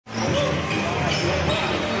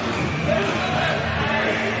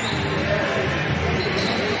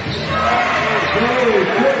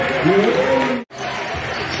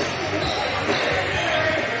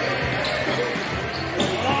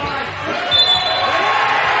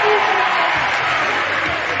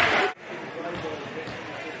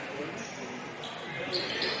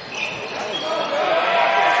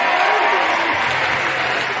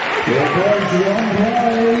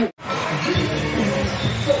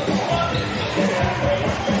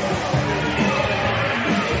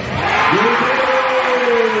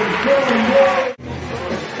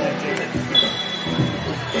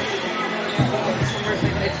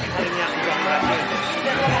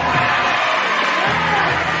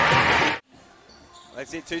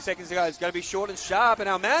That's it, 2 seconds to go. It's going to be short and sharp, and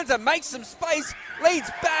Almanza makes some space, leads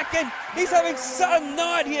back, and he's having some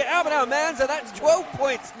night here. Albert Almanza, that's 12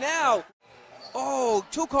 points now. Oh,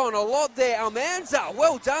 took on a lot there, Almanza.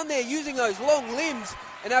 Well done there, using those long limbs.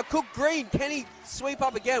 And now Cook Green, can he sweep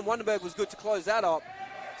up again? Wonderberg was good to close that up.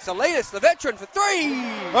 Salinas, the veteran, for 3.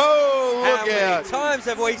 Oh, look How out. many times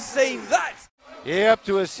have we seen that? Yeah, up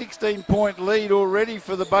to a 16-point lead already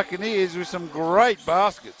for the Buccaneers with some great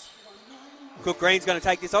baskets. Cook Green's going to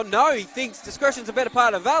take this on. No, he thinks discretion's a better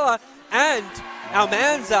part of valor. And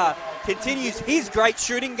Almanza continues his great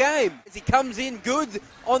shooting game. As he comes in good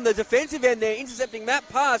on the defensive end there, intercepting that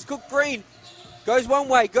pass. Cook Green goes one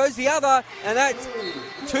way, goes the other, and that's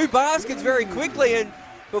 2 baskets very quickly. And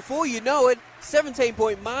before you know it,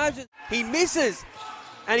 17-point margin. He misses,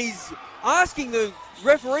 and he's asking the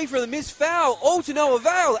referee for the missed foul, all to no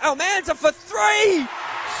avail. Almanza for 3!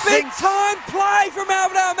 Big time play from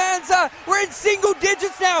Albert Almanza. We're in single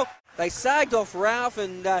digits now. They sagged off Ralph,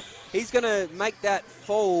 and he's going to make that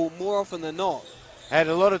fall more often than not. Had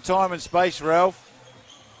a lot of time and space, Ralph.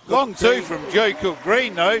 Long 2 from Joe Cook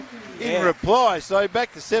Green, though, in reply. So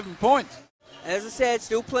back to 7 points. As I said,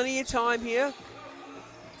 still plenty of time here.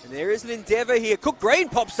 And there is an endeavour here. Cook Green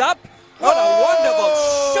pops up. What a wonderful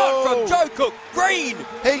shot from Joe Cook Green.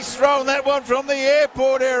 He's thrown that one from the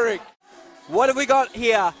airport, Eric. What have we got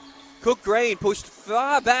here? Cook Green pushed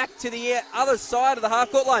far back to the other side of the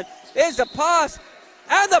half-court line. There's the pass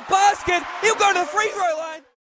and the basket. He'll go to the free throw line.